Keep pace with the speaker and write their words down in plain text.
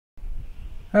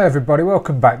Hey everybody,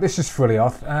 welcome back. This is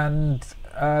Frilioth, and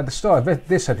the start of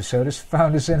this episode has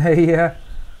found us in a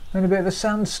bit of a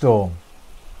sandstorm,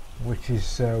 which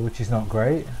is not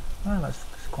great. Well, that's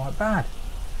quite bad.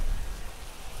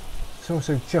 It's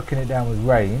also chucking it down with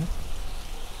rain,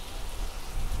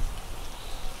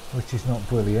 which is not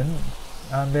brilliant,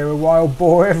 and there are wild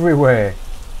boar everywhere.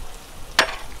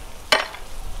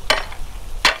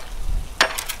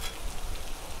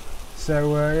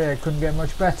 So yeah, it couldn't get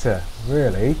much better,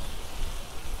 really.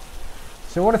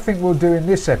 So what I think we'll do in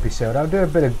this episode, I'll do a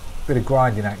bit of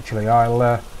grinding actually.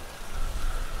 I'll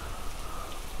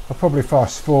probably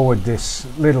fast forward this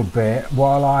little bit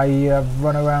while I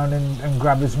run around and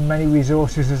grab as many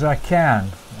resources as I can,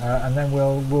 and then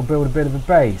we'll build a bit of a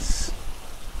base.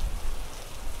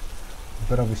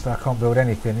 But obviously I can't build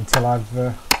anything until I've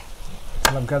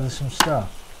gathered some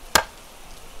stuff.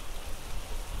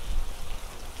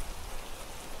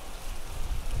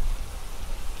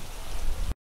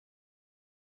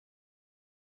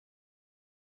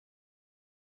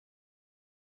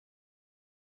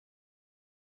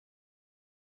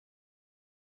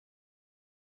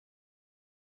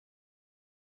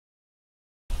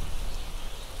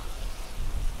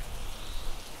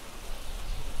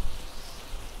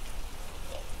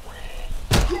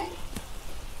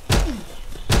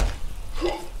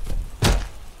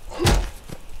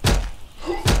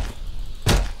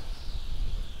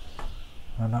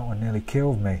 And that one nearly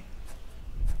killed me.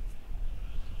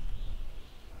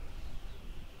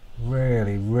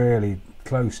 Really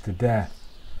close to death.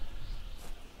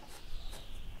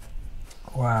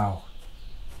 Wow.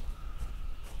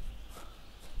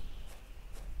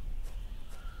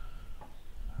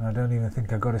 I don't even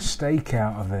think I got a steak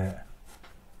out of it.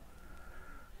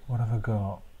 What have I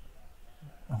got?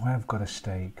 Oh, I have got a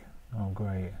steak. Oh,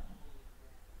 great.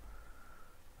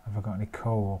 Have I got any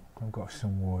coal? I've got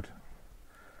some wood.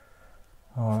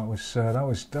 Oh, that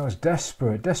was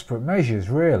desperate measures,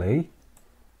 really.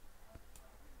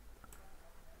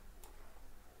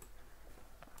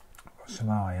 Got some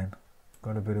iron.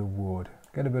 Got a bit of wood.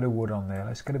 Get a bit of wood on there.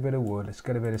 Let's get a bit of wood. Let's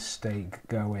get a bit of steak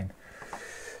going.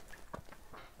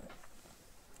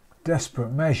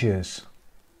 Desperate measures.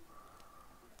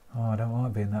 Oh, I don't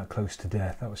like being that close to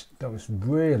death. That was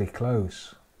really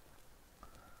close.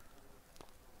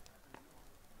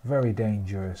 Very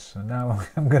dangerous. And now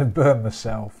I'm going to burn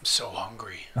myself. I'm so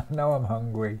hungry. Now I'm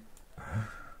hungry.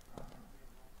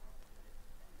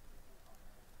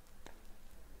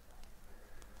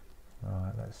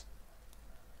 Right, let's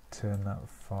turn that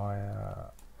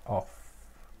fire off.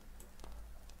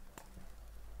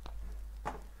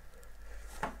 Oh,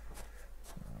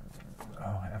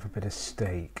 I have a bit of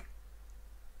steak.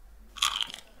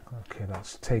 Okay,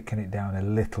 that's taken it down a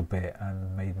little bit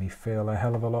and made me feel a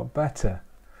hell of a lot better.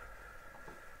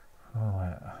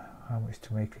 Alright, how much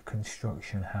to make a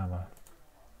construction hammer?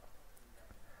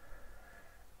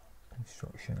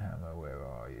 Construction hammer, where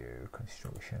are you?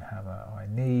 Construction hammer. I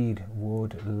need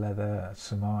wood, leather,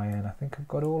 some iron. I think I've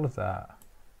got all of that.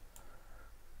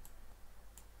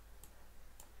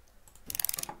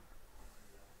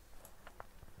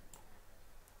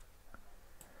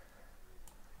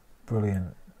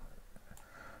 Brilliant.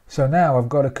 So now I've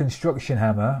got a construction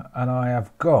hammer and I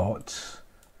have got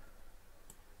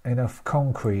enough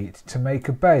concrete to make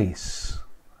a base.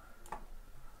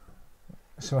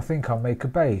 So I think I'll make a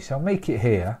base. I'll make it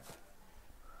here.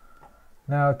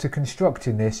 Now to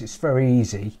constructing this, it's very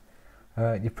easy.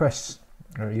 You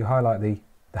highlight the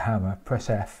hammer,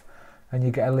 press F, and you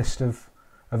get a list of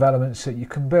elements that you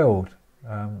can build.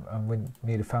 And we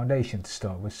need a foundation to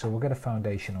start with, so we'll get a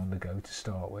foundation on the go to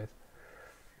start with.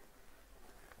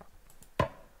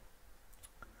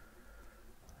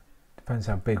 Depends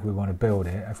how big we want to build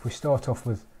it. If we start off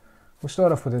with, we'll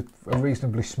start off with a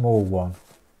reasonably small one.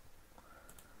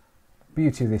 The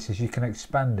beauty of this is you can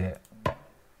expand it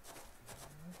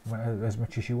as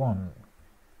much as you want.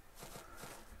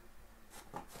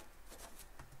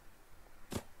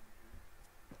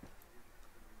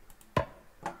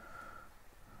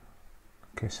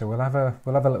 Okay, so we'll have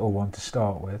a little one to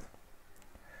start with,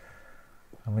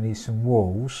 and we need some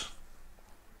walls.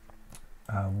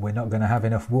 We're not going to have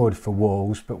enough wood for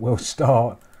walls, but we'll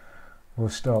start.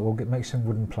 We'll make some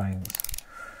wooden planks.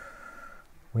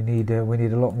 We need a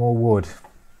lot more wood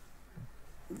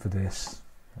for this.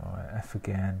 All right, F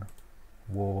again.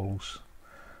 Walls,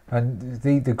 and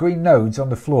the green nodes on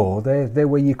the floor. They're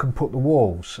where you can put the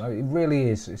walls. It really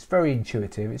is. It's very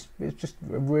intuitive. It's just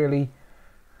a really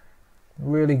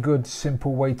good,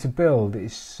 simple way to build.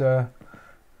 There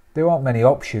aren't many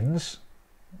options.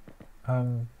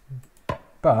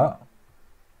 But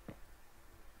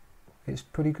it's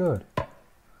pretty good.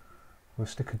 We'll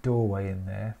stick a doorway in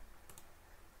there.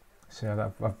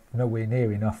 So I've nowhere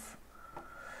near enough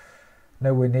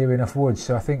wood.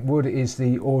 So I think wood is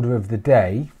the order of the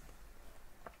day.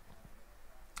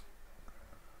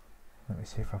 Let me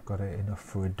see if I've got it enough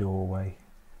for a doorway.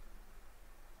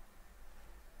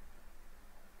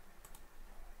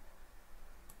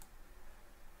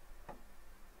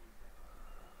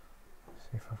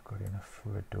 See if I've got enough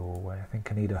for a doorway. I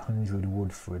think I need 100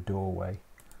 wood for a doorway.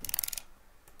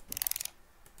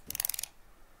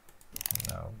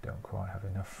 No, don't quite have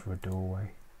enough for a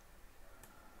doorway.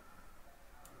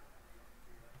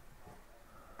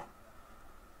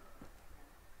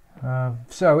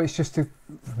 So it's just a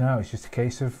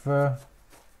case of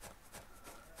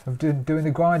doing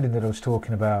the grinding that I was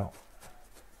talking about.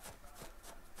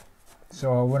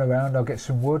 So I'll run around, I'll get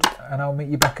some wood, and I'll meet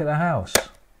you back at the house.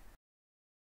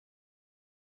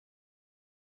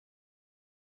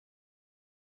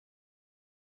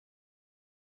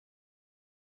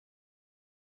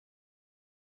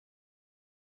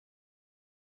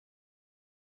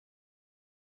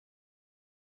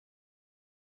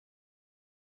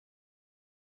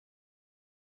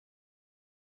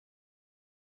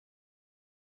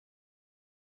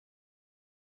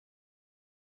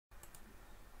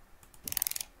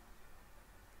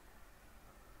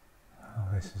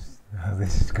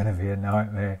 This is going to be a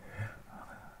nightmare.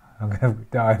 I'm going to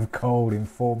die of cold in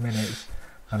 4 minutes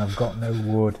and I've got no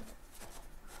wood.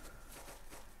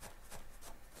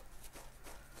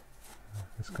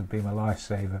 This could be my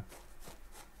lifesaver.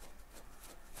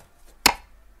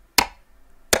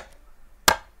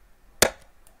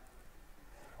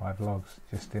 Five logs,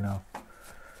 just enough.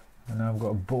 And now I've got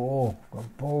a boar. I've got a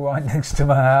boar right next to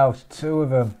my house, 2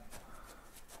 of them.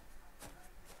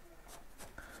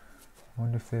 I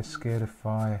wonder if they're scared of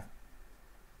fire.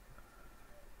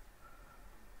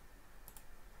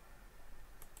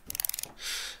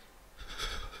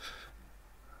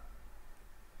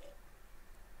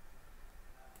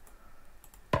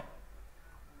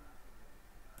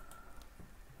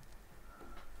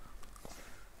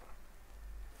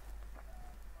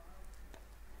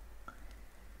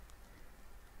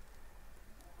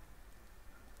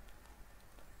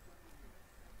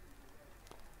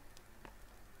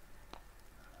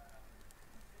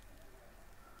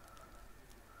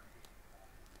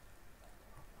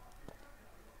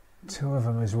 Two of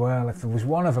them as well. If there was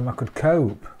one of them, I could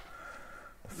cope.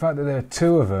 The fact that there are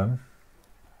 2 of them.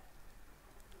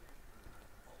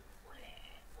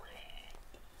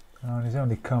 Oh, he's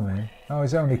only coming. Oh,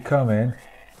 he's only coming.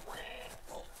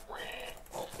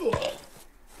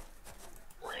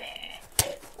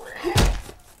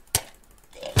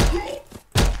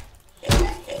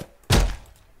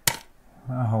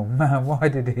 Oh man, why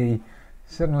did he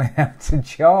suddenly have to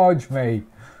charge me?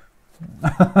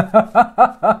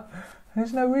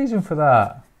 There's no reason for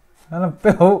that. And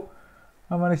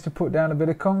I managed to put down a bit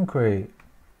of concrete,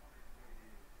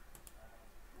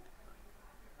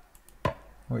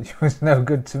 which was no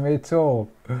good to me at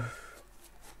all.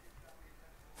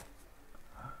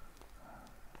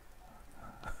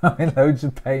 I'm in loads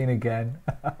of pain again.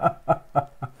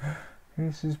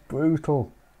 This is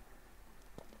brutal.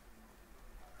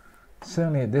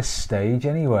 Certainly at this stage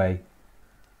anyway.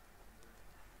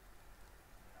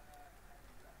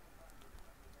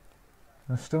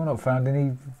 I've still not found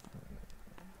any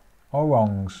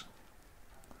orangs,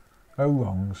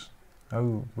 O-rangs,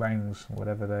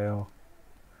 whatever they are.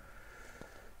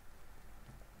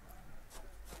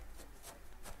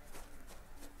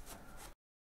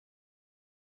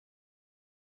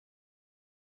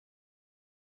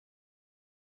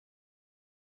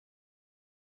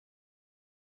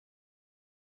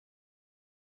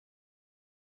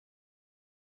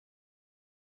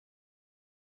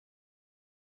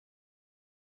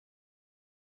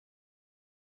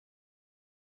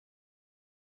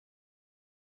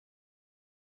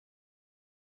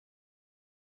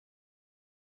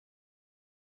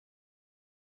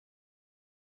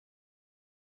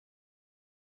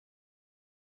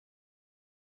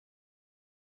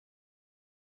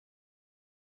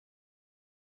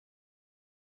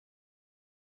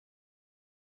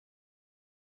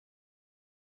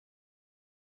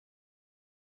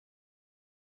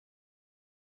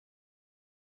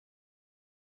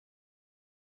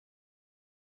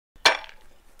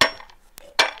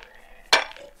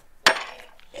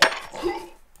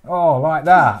 Oh, like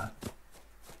that.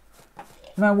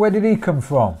 Man, where did he come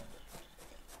from?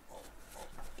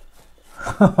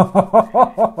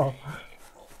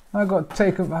 I got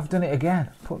taken. I've done it again.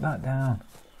 Put that down.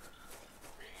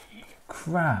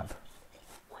 Crap.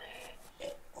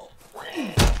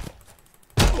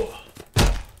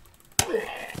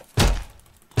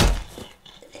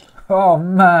 Oh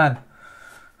man.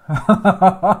 And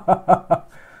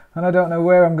I don't know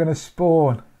where I'm going to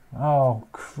spawn. Oh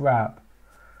crap.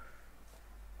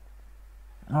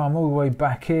 Oh, I'm all the way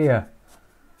back here.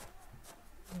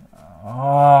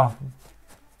 Oh,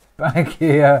 back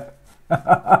here.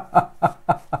 I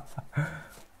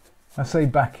say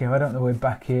back here, I don't know where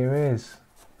back here is.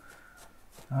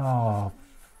 Oh,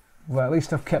 well, at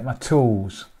least I've kept my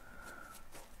tools.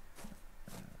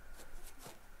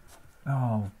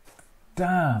 Oh,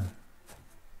 damn.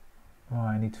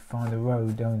 Right, I need to find a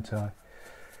road, don't I?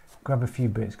 Grab a few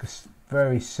bits, because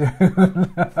very soon,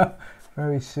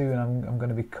 very soon I'm going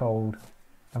to be cold.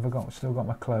 Have I still got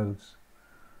my clothes?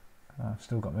 Oh, I've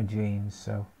still got my jeans,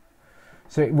 so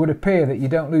it would appear that you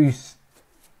don't lose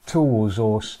tools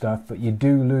or stuff, but you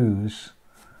do lose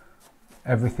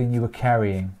everything you were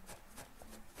carrying.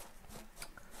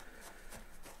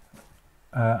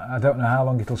 I don't know how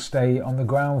long it'll stay on the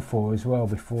ground for as well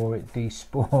before it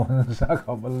despawns. I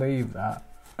can't believe that.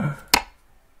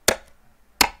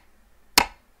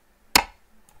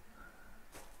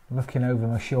 Looking over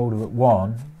my shoulder at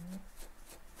one,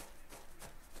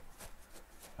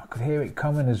 I could hear it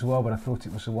coming as well, but I thought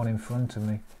it was the one in front of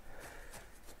me.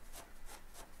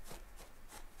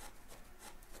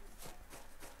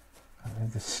 I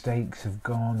think the stakes have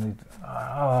gone.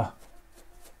 Ah.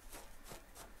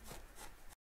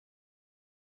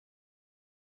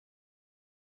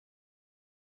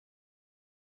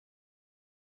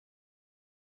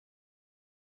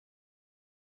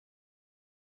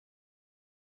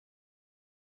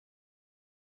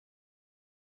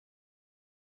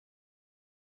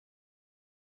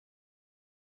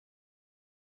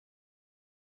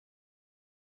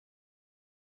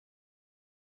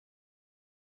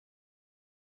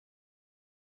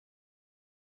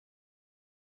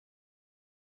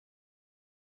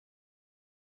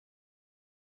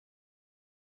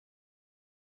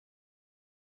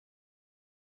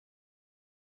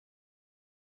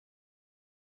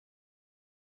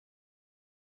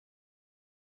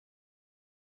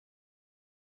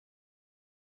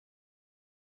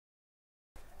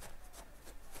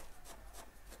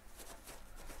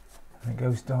 It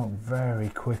goes dark very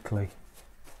quickly.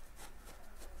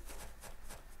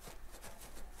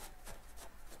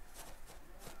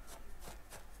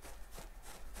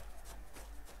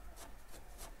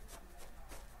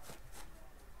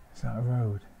 Is that a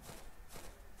road?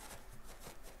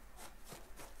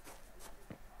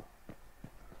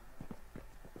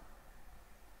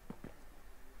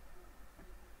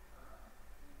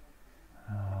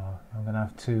 Oh, I'm going to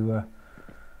have to I'm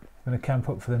going to camp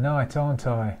up for the night, aren't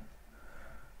I?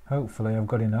 Hopefully I've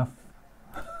got enough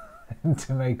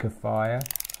to make a fire.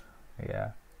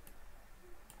 Yeah.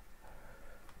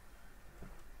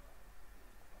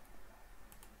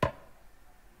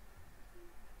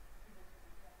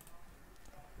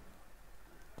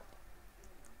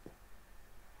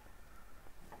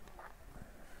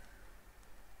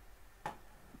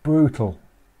 Brutal.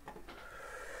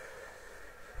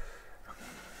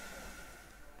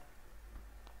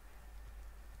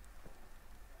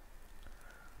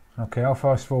 Okay, I'll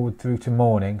fast forward through to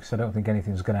morning, so I don't think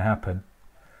anything's going to happen,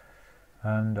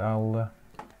 and I'll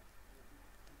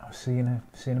see you in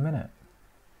a minute.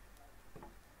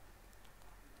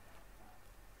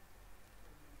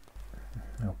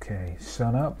 Okay,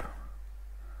 sun up.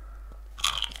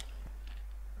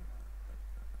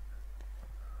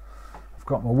 I've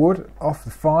got my wood off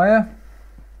the fire.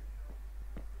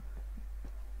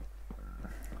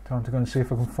 Time to go and see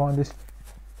if I can find this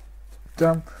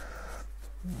damn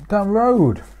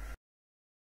road.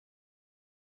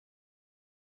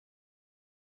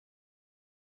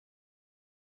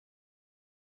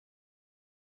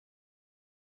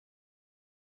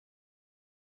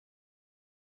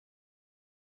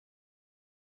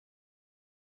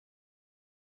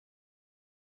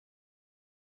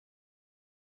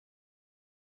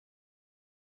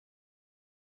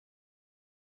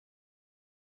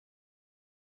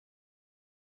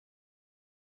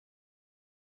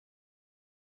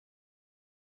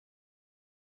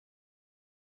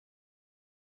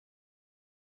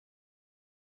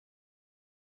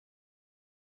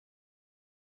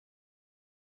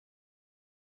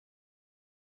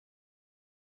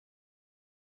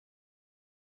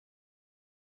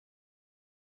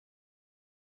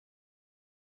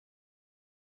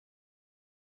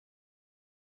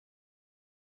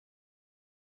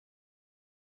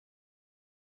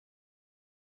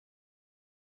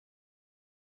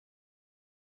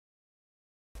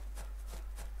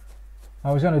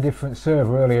 I was on a different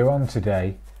server earlier on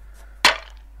today,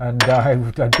 and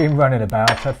I'd been running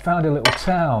about. I'd found a little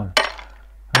town,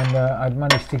 and I'd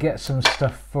managed to get some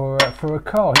stuff for a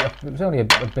car. It was only a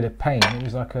bit of paint. It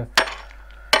was like a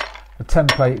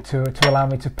template to allow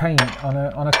me to paint on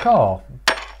a car,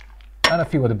 and a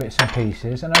few other bits and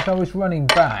pieces. And as I was running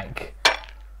back,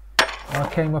 I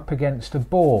came up against a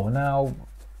boar. Now,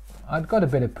 I'd got a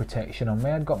bit of protection on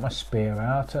me. I'd got my spear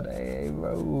out at a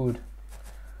road.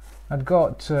 I'd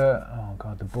got oh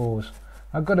god, the boars.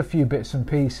 I'd got a few bits and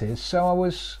pieces, so I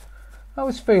was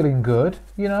feeling good.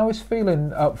 You know, I was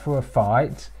feeling up for a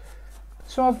fight.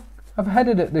 So I've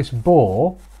headed at this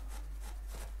boar,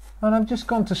 and I've just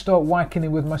gone to start whacking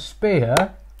him with my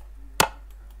spear,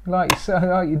 like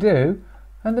you do,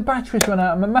 and the batteries run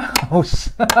out of my mouse,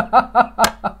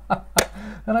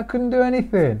 and I couldn't do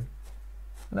anything.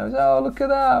 And I was, oh, look at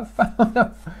that, I found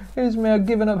it. Here's me, I've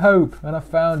given up hope, and I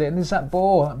found it, and there's that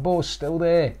boar's still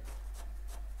there.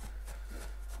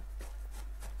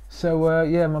 So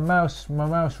yeah, my mouse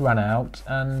ran out,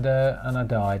 and I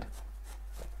died.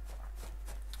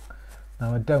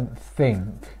 Now I don't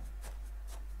think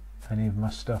any of my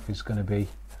stuff is going to be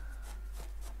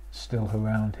still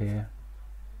around here.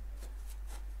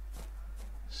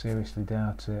 Seriously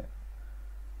doubt it.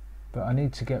 But I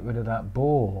need to get rid of that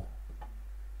boar.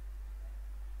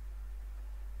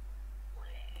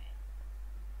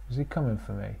 Is he coming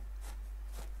for me?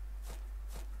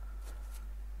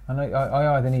 And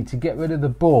I either need to get rid of the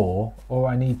boar, or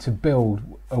I need to build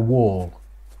a wall.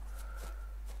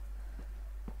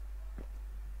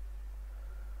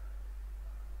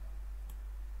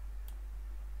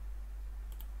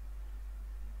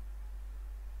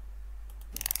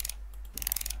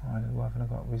 Why haven't I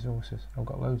got resources? I've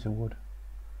got loads of wood.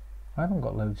 I haven't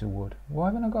got loads of wood. Why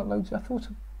haven't I got loads? I thought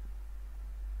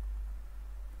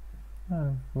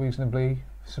I'm reasonably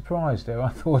surprised there. I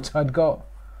thought I'd got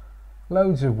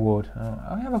loads of wood.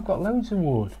 I haven't got loads of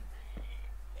wood.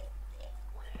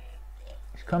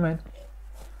 He's coming.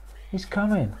 He's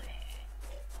coming.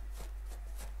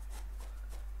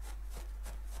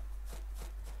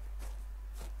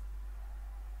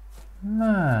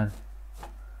 Man.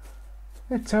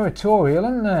 They're territorial,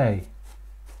 aren't they?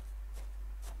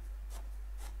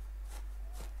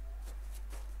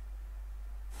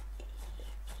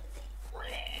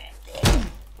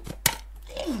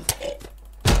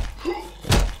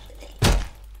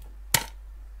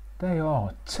 They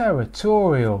are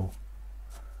territorial.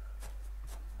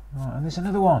 Right, and there's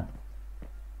another one.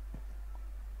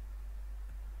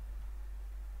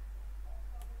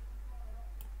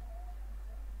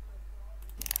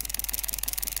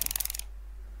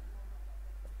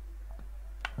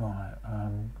 Right,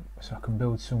 so I can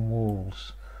build some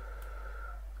walls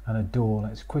and a door.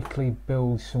 Let's quickly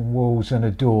build some walls and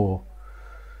a door.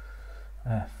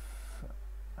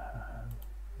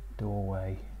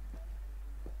 Doorway.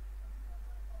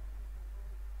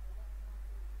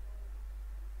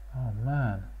 Oh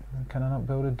man, can I not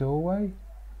build a doorway?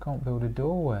 Can't build a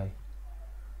doorway.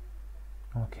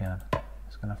 Oh, I can.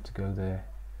 It's gonna have to go there.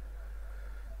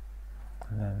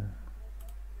 And then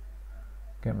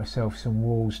get myself some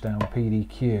walls down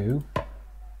PDQ.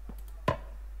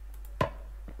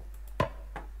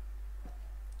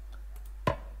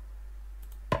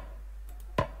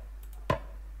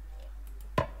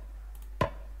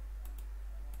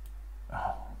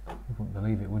 Oh, you wouldn't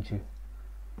believe it, would you?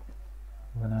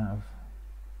 Run out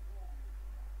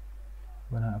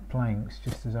of planks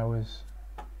just as I was.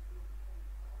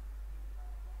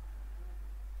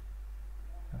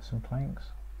 Got some planks.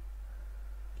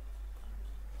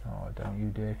 Oh, don't you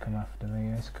dare come after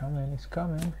me. It's coming, it's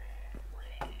coming.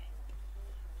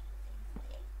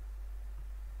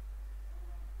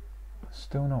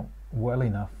 Still not well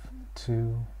enough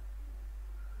to...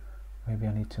 Maybe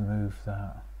I need to move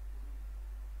that.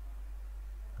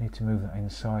 I need to move that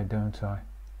inside, don't I?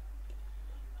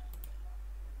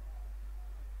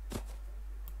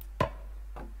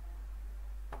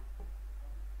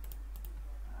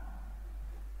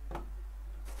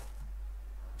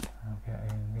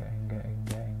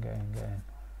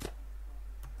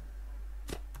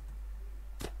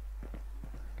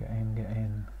 Get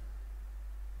in.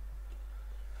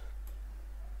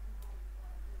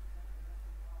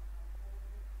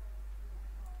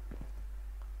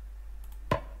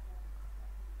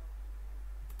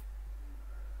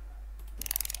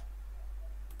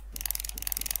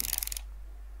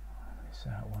 It's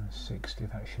at 160,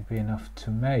 that should be enough to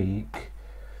make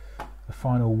the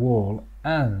final wall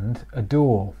and a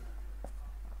door.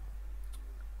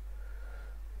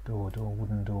 Door,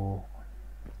 wooden door.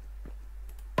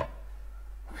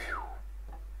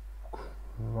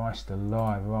 Christ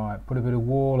alive, right, put a bit of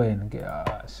wall in,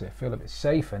 that's it, feel a bit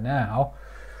safer now.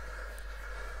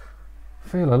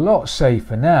 Feel a lot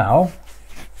safer now.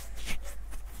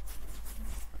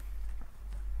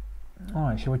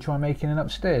 Alright, shall we try making an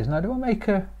upstairs? Now, do I make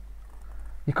a...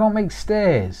 You can't make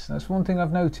stairs. That's one thing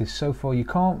I've noticed so far. You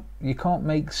can't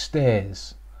make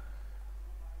stairs,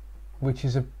 which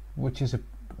is a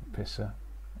pisser.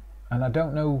 And I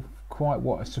don't know quite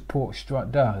what a support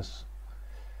strut does.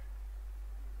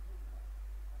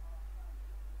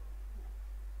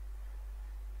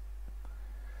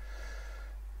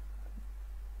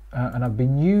 And I've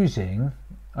been using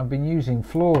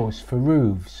floors for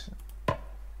roofs.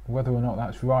 Whether or not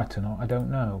that's right or not, I don't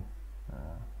know.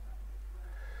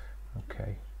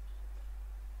 Okay.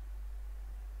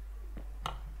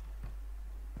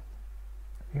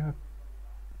 Yeah.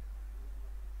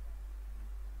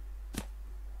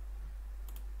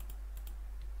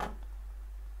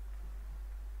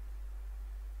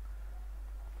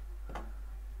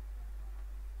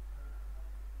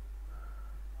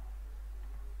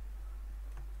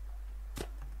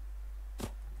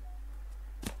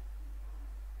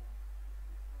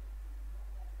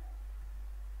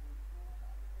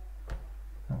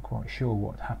 Not quite sure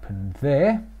what happened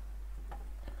there.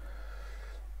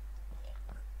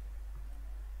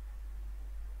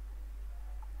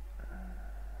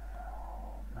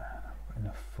 Oh man,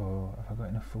 have I got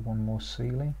enough for one more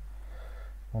ceiling?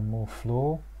 One more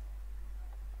floor?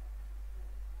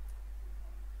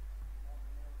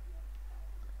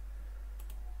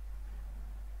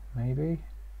 Maybe?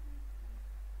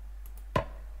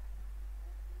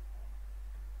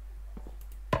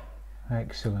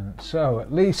 Excellent. So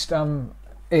at least I'm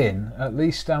in, at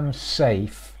least I'm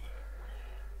safe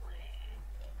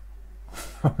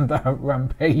from that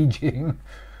rampaging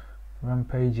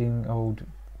old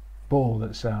ball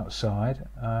that's outside.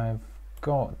 I've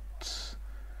got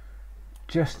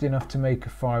just enough to make a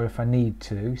fire if I need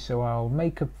to, so I'll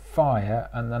make a fire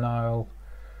and then I'll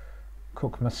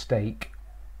cook my steak.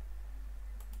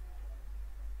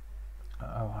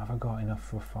 Oh, have I got enough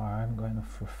for a fire? I haven't got enough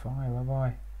for a fire, have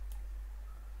I?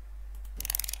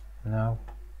 No.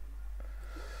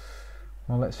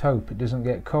 Well, let's hope it doesn't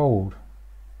get cold.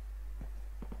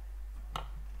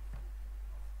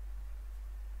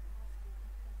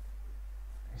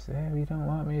 He's there, he don't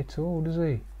like me at all, does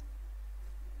he?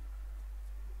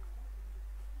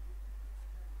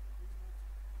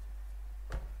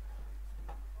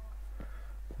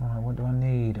 Right, what do I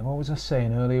need? What was I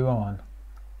saying earlier on?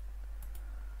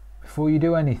 Before you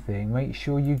do anything, make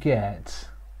sure you get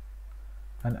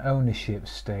an ownership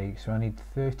stake. So I need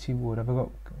 30 wood.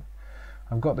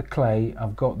 I've got the clay,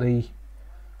 I've got the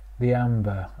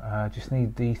amber. I just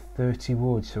need the 30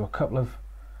 wood. So a couple of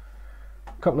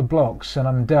blocks and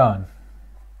I'm done.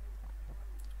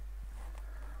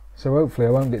 So hopefully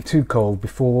I won't get too cold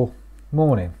before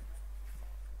morning.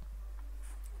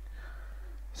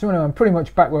 So anyway, I'm pretty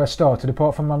much back where I started,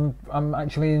 apart from I'm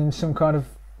actually in some kind of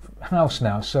house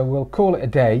now, so we'll call it a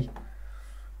day.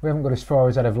 We haven't got as far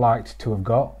as I'd have liked to have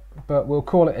got, but we'll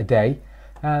call it a day,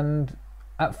 and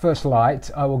at first light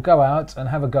I will go out and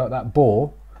have a go at that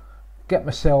boar, get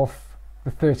myself the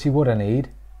 30 wood I need,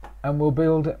 and we'll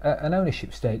build an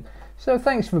ownership stake. So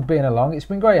thanks for being along. It's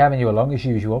been great having you along as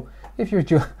usual. If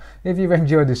you've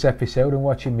enjoyed this episode and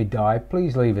watching me die,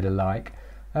 please leave it a like,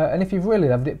 and if you've really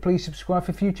loved it, please subscribe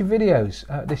for future videos.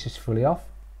 This is Frilioth,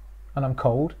 and I'm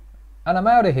cold, and I'm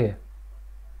out of here.